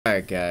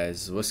Alright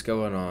guys, what's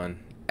going on?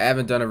 I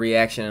haven't done a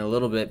reaction in a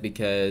little bit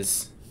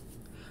because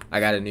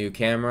I got a new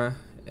camera,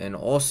 and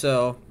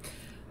also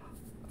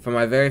for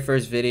my very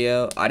first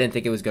video I didn't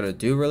think it was gonna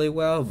do really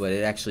well, but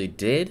it actually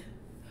did.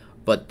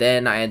 But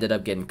then I ended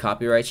up getting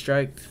copyright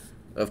striked,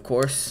 of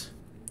course.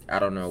 I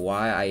don't know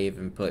why I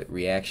even put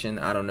reaction.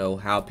 I don't know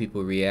how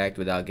people react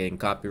without getting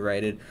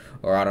copyrighted,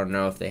 or I don't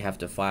know if they have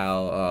to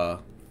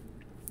file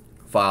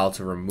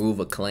to remove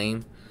a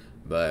claim.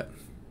 But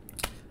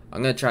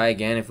I'm gonna try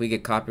again. If we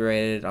get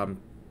copyrighted, I'm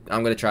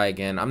gonna try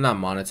again. I'm not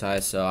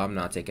monetized, so I'm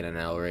not taking an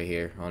L right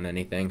here on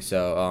anything.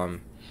 So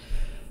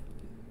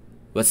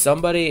but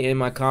somebody in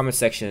my comment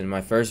section in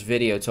my first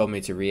video told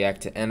me to react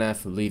to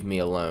NF Leave Me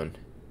Alone.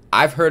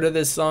 I've heard of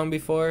this song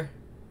before,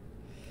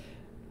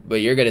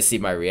 but you're gonna see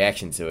my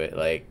reaction to it.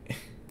 Like,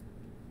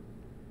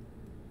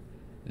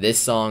 this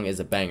song is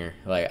a banger.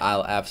 Like, I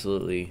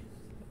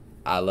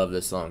love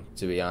this song,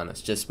 to be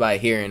honest, just by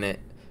hearing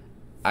it.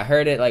 I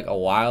heard it like a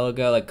while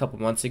ago, like a couple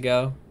months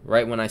ago,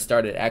 right when I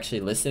started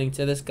actually listening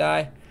to this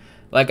guy.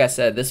 Like I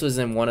said, this was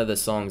in one of the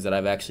songs that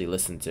I've actually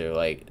listened to.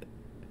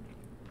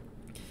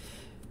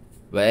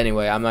 But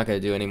anyway, I'm not gonna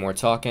do any more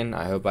talking.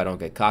 I hope I don't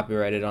get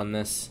copyrighted on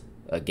this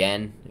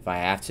again. If I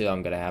have to,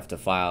 I'm gonna have to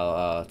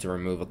file to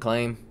remove a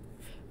claim.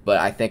 But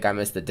I think I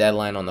missed the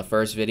deadline on the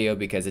first video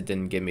because it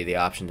didn't give me the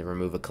option to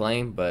remove a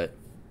claim. But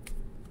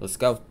let's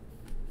go.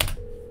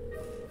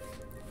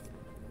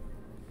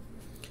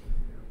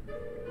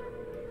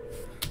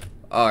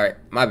 Alright,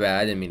 my bad,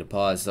 I didn't mean to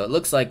pause. So it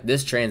looks like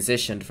this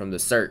transitioned from the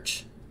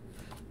search.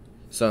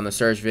 So in the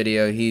search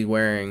video, he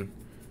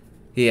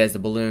has the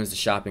balloons, the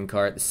shopping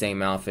cart, the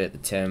same outfit, the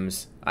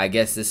Timbs. I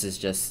guess this is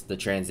just the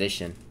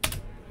transition.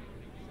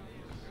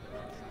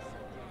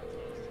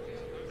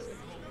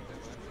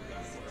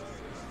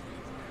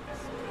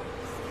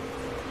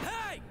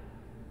 Hey!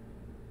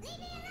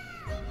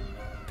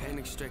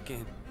 Panic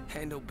stricken.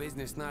 Handle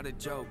business, not a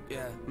joke,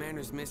 yeah.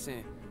 Manners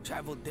missing,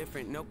 travel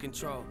different, no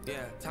control,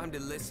 yeah. Time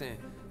to listen,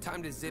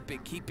 time to zip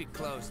it, keep it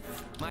close.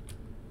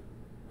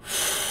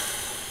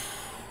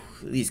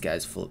 This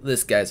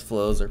guy's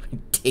flows are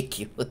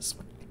ridiculous.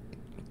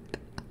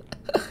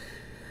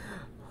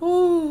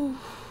 And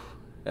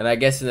I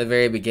guess in the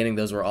very beginning,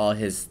 those were all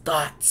his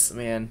thoughts,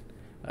 man.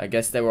 I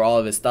guess they were all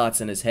of his thoughts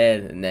in his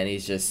head, and then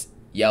he's just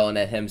yelling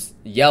at him,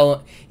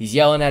 he's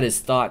yelling at his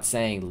thoughts,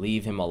 saying,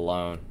 "Leave him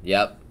alone."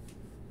 Yep.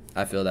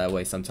 I feel that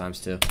way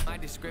sometimes too. My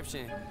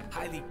description,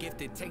 highly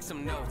gifted, take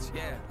some notes,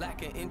 yeah.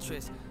 Lack of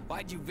interest,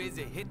 why'd you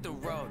visit, hit the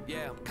road,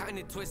 yeah. I'm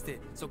kinda twisted,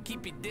 so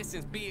keep your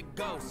distance, be a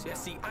ghost. Yeah,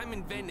 see, I'm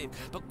inventive,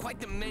 but quite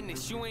the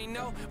menace. You ain't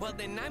know, well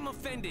then I'm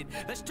offended.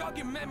 Let's jog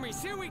your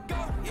memories, here we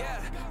go,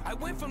 yeah. I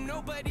went from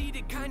nobody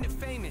to kind of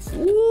famous.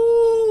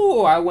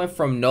 Ooh, I went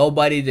from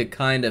nobody to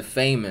kind of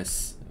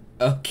famous.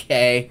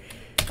 Okay.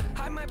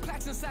 Hide my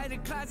plaques inside a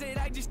closet,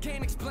 I just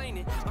can't explain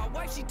it. My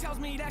wife, she tells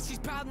me that she's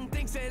proud and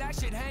thinks that I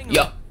should hang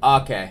Yo,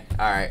 okay,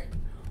 alright.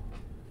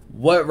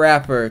 What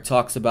rapper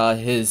talks about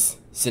his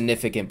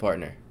significant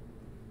partner?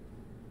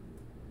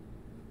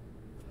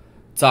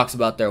 Talks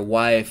about their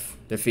wife,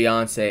 their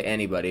fiance,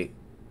 anybody.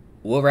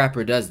 What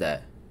rapper does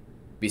that?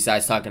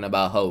 Besides talking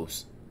about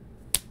hoes.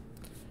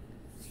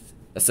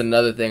 That's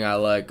another thing I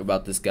like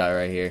about this guy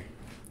right here.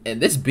 And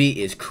this beat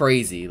is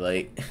crazy,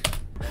 like...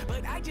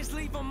 But I just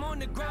leave them on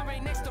the ground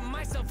right next to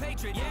my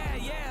self-hatred.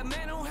 Yeah,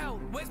 mental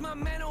health. Where's my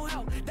mental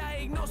health?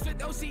 Diagnosed with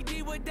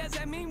OCD, what does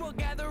that mean? We'll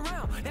gather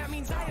around. That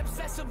means I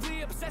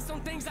obsessively obsess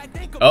on things I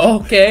think about. Oh,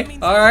 okay,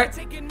 alright.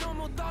 Take a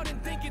normal thought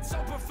and think it's so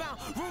profound.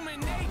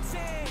 Ruminating,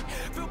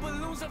 feel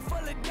balloons are full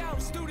of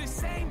doubts. Do the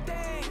same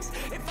things.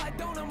 If I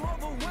don't, I'm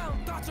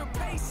overwhelmed. Thoughts are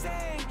pacing.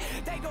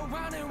 They go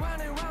round and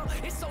round and round.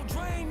 It's so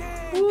draining.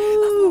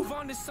 Let's move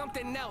on to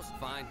something else.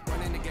 Fine.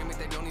 Running the game if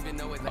they don't even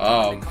know it.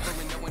 Oh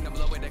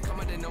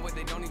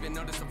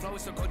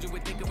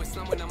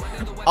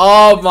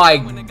my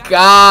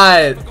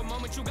god.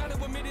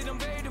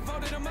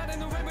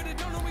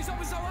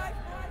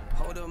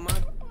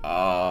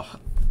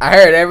 I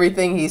heard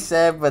everything he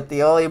said, but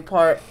the only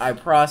part I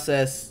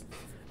processed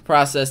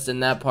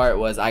in that part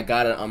was I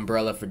got an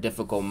umbrella for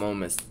difficult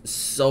moments.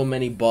 So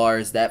many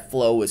bars. That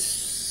flow was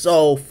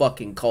so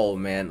fucking cold,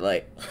 man.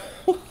 Like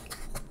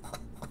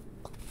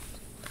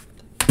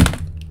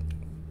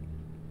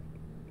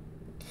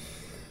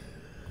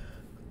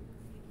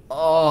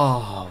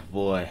oh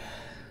boy,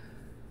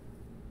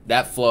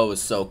 that flow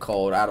is so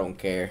cold. I don't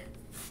care.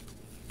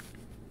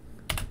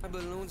 My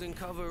balloons and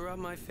cover up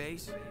my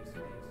face.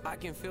 I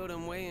can feel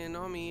them weighing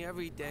on me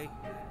every day.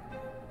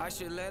 I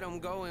should let them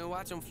go and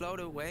watch them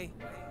float away.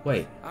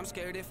 Wait. I'm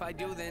scared if I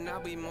do, then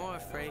I'll be more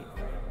afraid.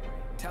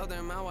 Tell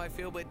them how I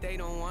feel, but they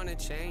don't want to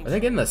change. Are they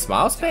getting the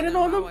smiles painted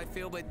on them? How I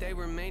feel, but they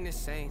remain the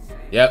same.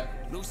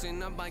 Yep.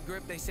 Loosen up my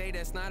grip, they say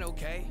that's not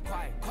okay.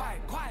 Quiet,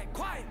 quiet, quiet,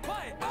 quiet,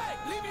 quiet.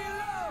 Hey, leave me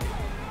alone.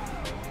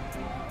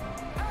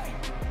 Hey,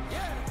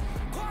 yeah.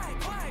 Quiet,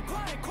 quiet,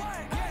 quiet,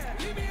 quiet. Yeah,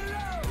 leave me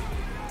alone.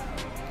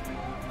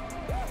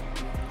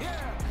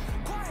 Yeah.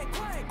 Quiet,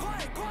 quiet,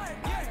 quiet, quiet.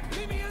 Yeah,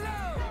 leave me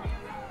alone.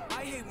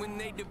 I hate when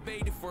they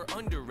debate if we're we're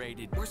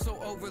underrated. We're so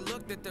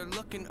overlooked that they're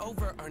looking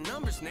over our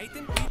numbers,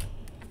 Nathan.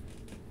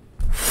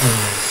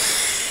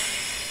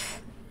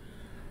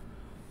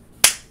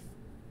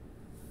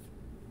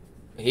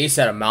 He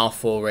said a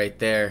mouthful right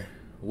there.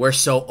 We're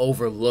so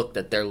overlooked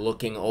that they're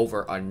looking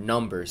over our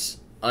numbers.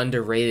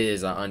 Underrated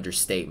is an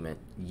understatement.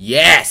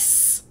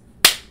 Yes!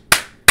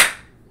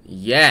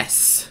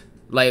 Yes!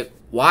 Like,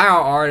 why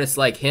are artists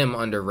like him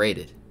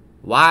underrated?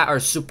 Why are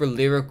super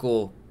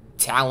lyrical,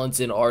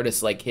 talented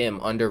artists like him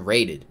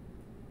underrated?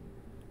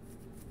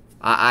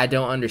 I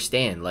don't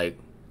understand. Like,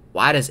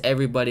 why does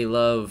everybody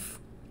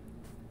love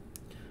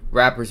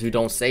rappers who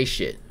don't say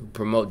shit, who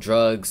promote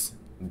drugs,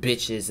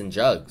 bitches, and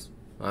jugs?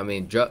 I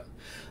mean,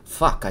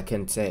 fuck, I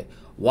can't say it.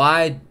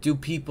 Why do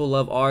people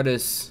love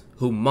artists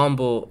who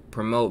mumble,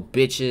 promote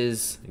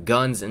bitches,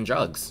 guns, and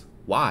drugs?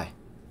 Why?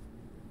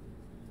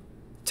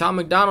 Tom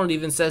McDonald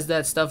even says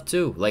that stuff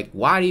too. Like,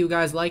 why do you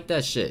guys like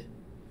that shit?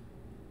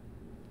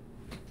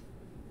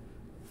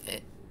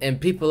 And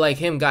people like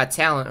him got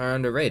talent are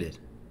underrated.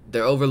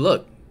 They're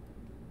overlooked.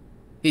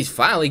 He's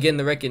finally getting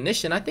the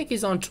recognition. I think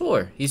he's on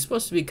tour. He's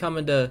supposed to be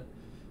coming to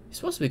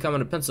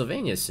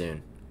Pennsylvania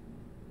soon.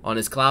 On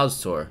his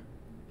Clouds tour.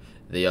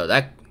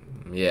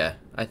 Yeah,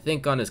 I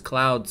think on his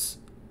Clouds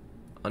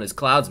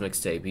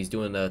mixtape, he's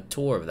doing a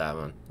tour of that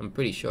one. I'm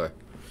pretty sure.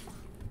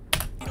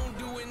 We don't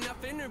do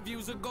enough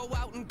interviews or go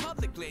out in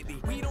public lately.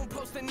 We don't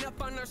post enough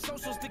on our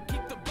socials to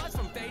keep the buzz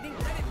from fading.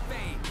 Let it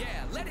fade,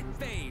 yeah, let it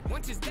fade.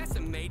 Once it's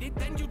decimated,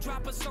 then you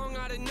drop a song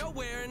out of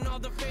nowhere and all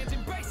the fans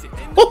embrace it.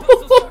 And the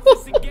puzzle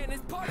surface again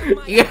is part of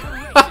my operation.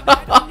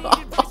 I don't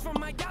need advice from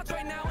my doubts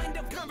right now. End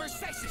of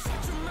conversation.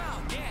 Shut your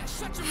mouth, yeah,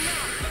 shut your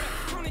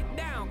mouth. Tone it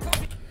down.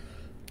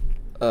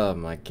 Oh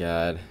my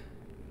god.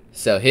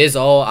 So his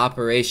whole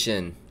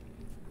operation,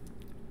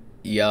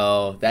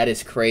 yo, that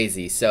is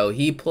crazy. So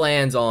he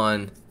plans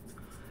on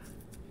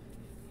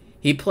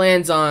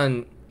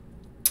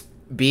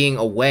being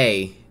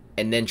away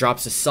and then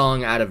drops a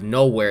song out of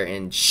nowhere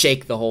and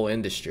shake the whole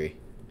industry.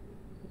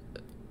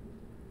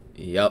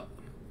 Yup.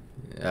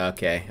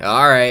 Okay.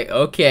 All right.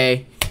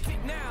 Okay.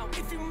 Now,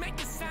 if you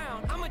make a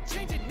sound, I'ma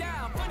change it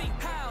now. Funny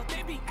how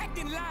they be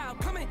acting loud,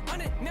 coming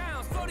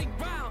unannounced, floating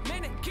round.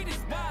 Man, that kid is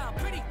wild,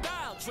 pretty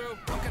wild. True.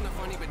 I'm kinda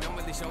funny, but don't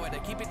really show it. I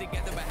keep it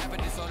together, but have a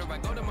disorder. I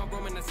go to my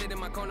room and I sit in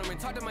my corner and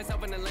talk to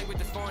myself in a language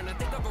that's foreign. I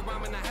think of a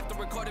rhyme and I have to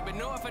record it, but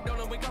no, if I don't,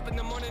 I wake up in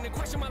the morning and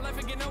question my life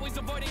again, always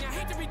avoiding. I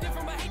hate to be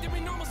different, but hate to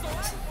be normal. So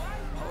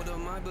hold up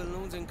my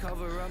balloons and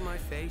cover up my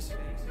face.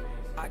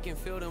 I can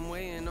feel them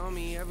weighing on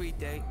me every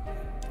day.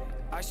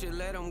 I should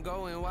let them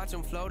go and watch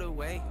them float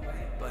away,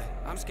 but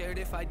I'm scared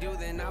if I do,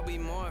 then I'll be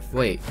more afraid.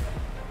 Wait.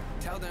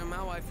 Tell them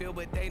how I feel,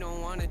 but they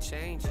don't want to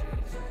change.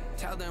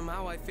 Tell them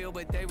how I feel,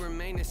 but they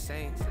remain the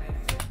same.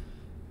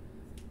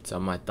 Tell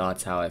my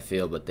thoughts how I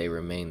feel, but they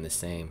remain the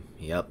same.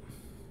 Yep.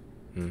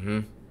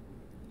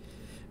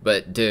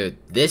 But dude,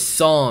 this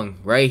song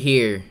right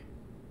here,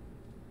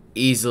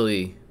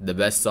 easily the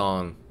best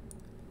song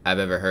I've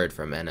ever heard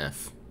from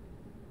NF.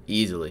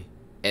 Easily.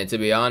 And to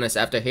be honest,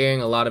 after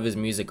hearing a lot of his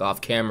music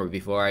off camera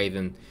before I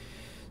even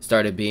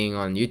started being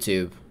on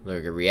YouTube,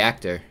 like a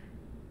reactor,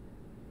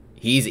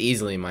 he's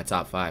easily in my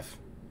top 5.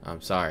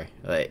 I'm sorry.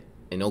 Like,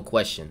 no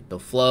question. The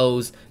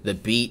flows, the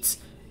beats,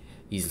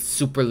 he's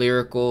super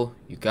lyrical.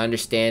 You can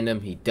understand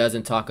him. He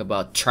doesn't talk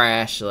about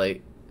trash.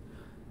 Like,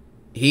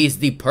 he's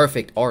the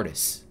perfect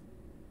artist.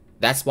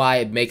 That's why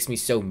it makes me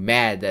so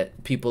mad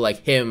that people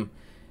like him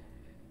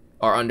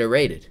are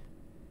underrated.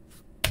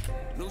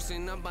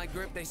 Loosen up my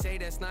grip, they say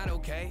that's not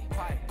okay.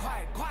 Quiet,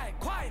 quiet, quiet,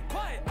 quiet,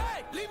 quiet.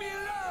 Hey, leave me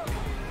alone.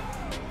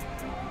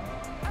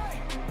 Hey,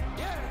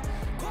 yeah.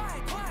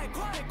 Quiet, quiet,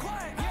 quiet,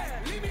 quiet.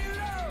 Yeah, leave me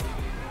alone.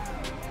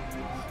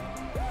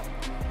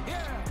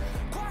 Yeah.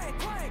 Quiet,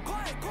 quiet,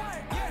 quiet,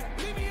 quiet. Yeah,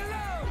 leave me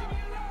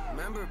alone.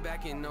 Remember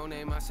back in No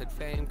Name, I said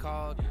fame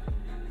called.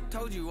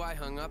 Told you I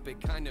hung up, it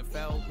kind of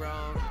felt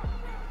wrong.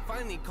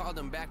 Finally called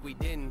him back, we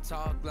didn't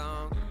talk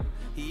long.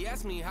 He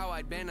asked me how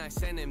I'd been, I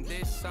sent him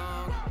this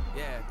song.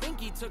 Yeah, think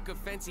he took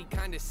offense, he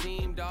kinda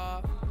seemed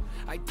off.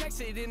 I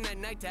texted him that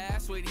night to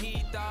ask what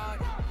he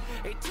thought.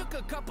 It took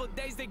a couple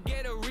days to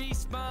get a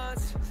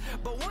response,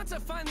 but once I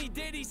finally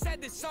did, he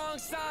said the song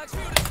sucks.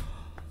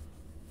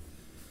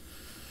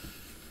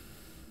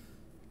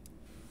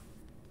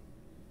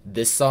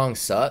 This song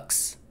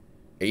sucks?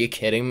 Are you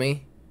kidding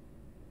me?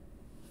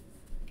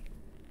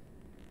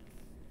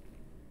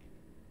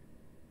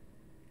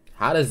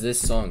 How does this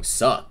song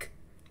suck?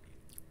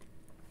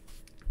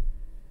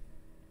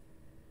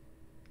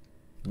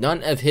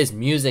 None of his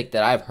music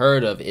that I've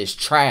heard of is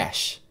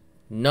trash.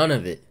 None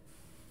of it.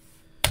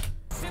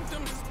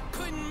 Symptoms,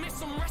 couldn't miss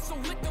them, wrestle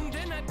with them,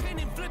 then I pin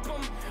and flip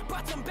them.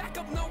 Brought them back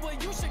up nowhere,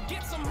 you should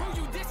get some.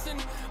 Who you dissing?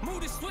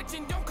 Mood is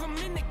switching, don't come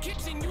in the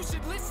kitchen, you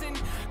should listen.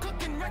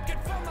 Cooking record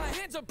from my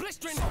hands are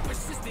blistering. So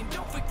persistent,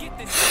 don't forget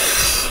this.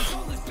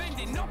 Control is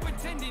bending, no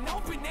pretending,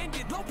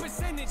 open-ended, low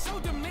percentage, so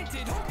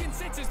demented. Whole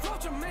consensus, flow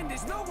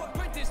tremendous, no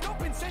apprentice, no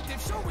incentive,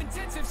 show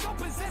intensive, so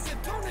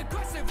possessive, tone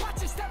aggressive.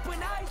 Watch your step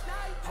when I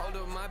hold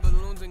up my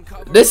balloons and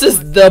cover. This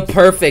is the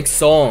perfect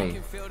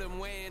song. Feel them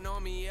weighing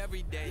on me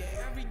every day.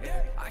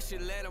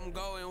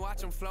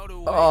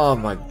 Oh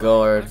my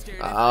god.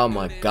 Oh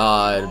my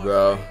god,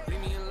 bro.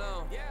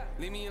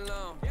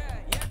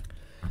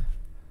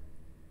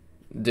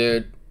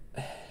 Dude.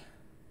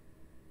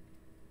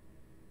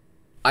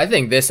 I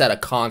think this at a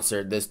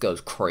concert, this goes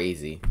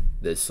crazy.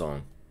 This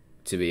song,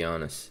 to be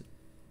honest.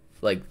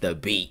 Like the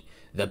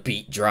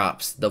beat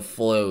drops, the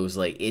flows,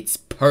 like it's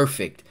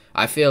perfect.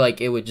 I feel like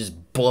it would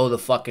just blow the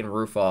fucking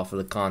roof off of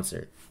the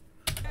concert.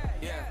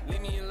 Yeah,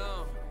 leave me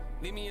alone.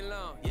 Leave me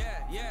alone.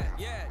 Yeah, yeah,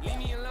 yeah. Leave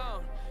me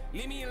alone.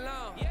 Leave me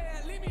alone.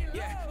 Yeah, leave me alone.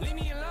 Yeah, leave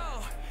me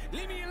alone.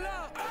 Leave me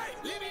alone. Hey,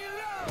 leave me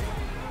alone.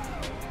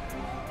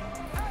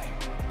 Hey,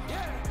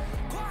 yeah.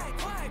 Quiet,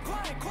 quiet,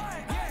 quiet,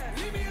 quiet. Yeah,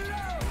 leave me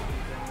alone.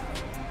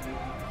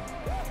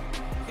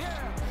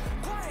 Yeah.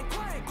 Quiet,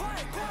 quiet,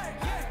 quiet, quiet.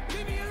 Yeah,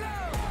 leave me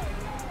alone.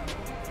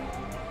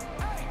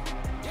 Hey,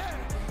 yeah.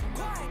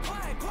 Quiet,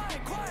 quiet,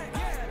 quiet, quiet.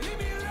 Yeah, leave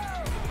me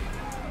alone.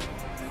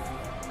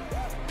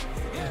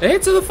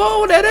 Answer the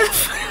phone,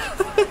 NF.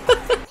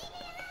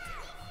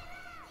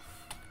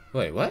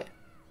 Wait, what?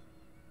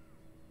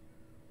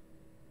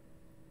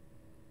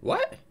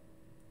 What?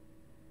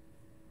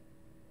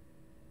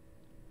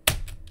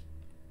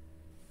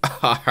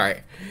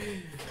 Alright.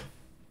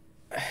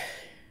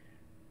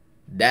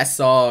 That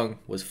song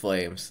was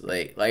flames.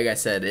 Like I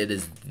said, it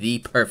is the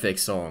perfect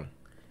song,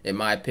 in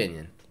my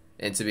opinion.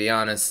 And to be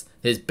honest,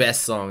 his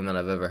best song that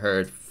I've ever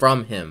heard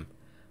from him.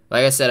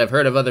 Like I said, I've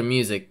heard of other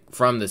music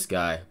from this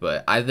guy,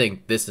 but I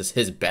think this is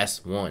his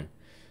best one.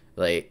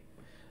 Like,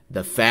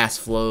 the fast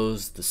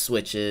flows, the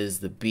switches,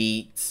 the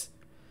beats.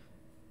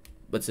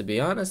 But to be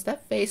honest,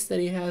 that face that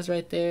he has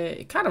right there,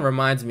 it kind of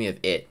reminds me of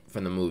It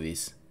from the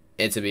movies.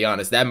 And to be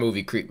honest, that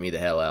movie creeped me the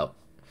hell out.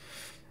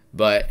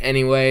 But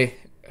anyway,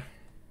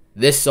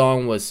 this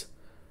song was...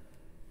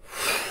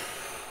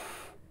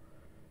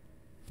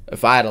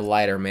 If I had a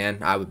lighter, man,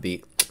 I would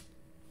be...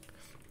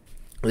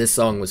 This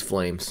song was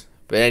flames.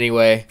 But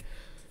anyway,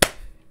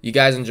 you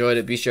guys enjoyed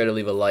it. Be sure to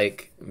leave a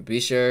like.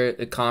 Be sure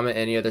to comment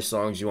any other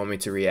songs you want me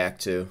to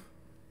react to.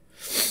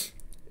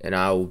 And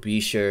I will be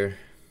sure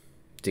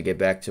to get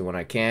back to when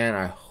I can.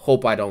 I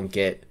hope I don't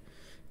get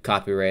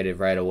copyrighted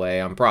right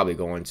away. I'm probably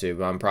going to,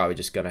 but I'm probably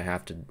just going to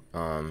have to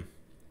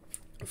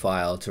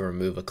file to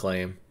remove a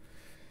claim.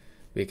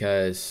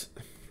 Because,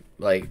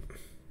 like,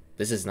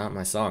 this is not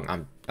my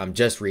song. I'm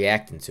just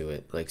reacting to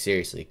it. Like,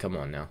 seriously, come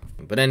on now.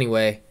 But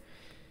anyway,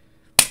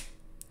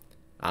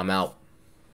 I'm out.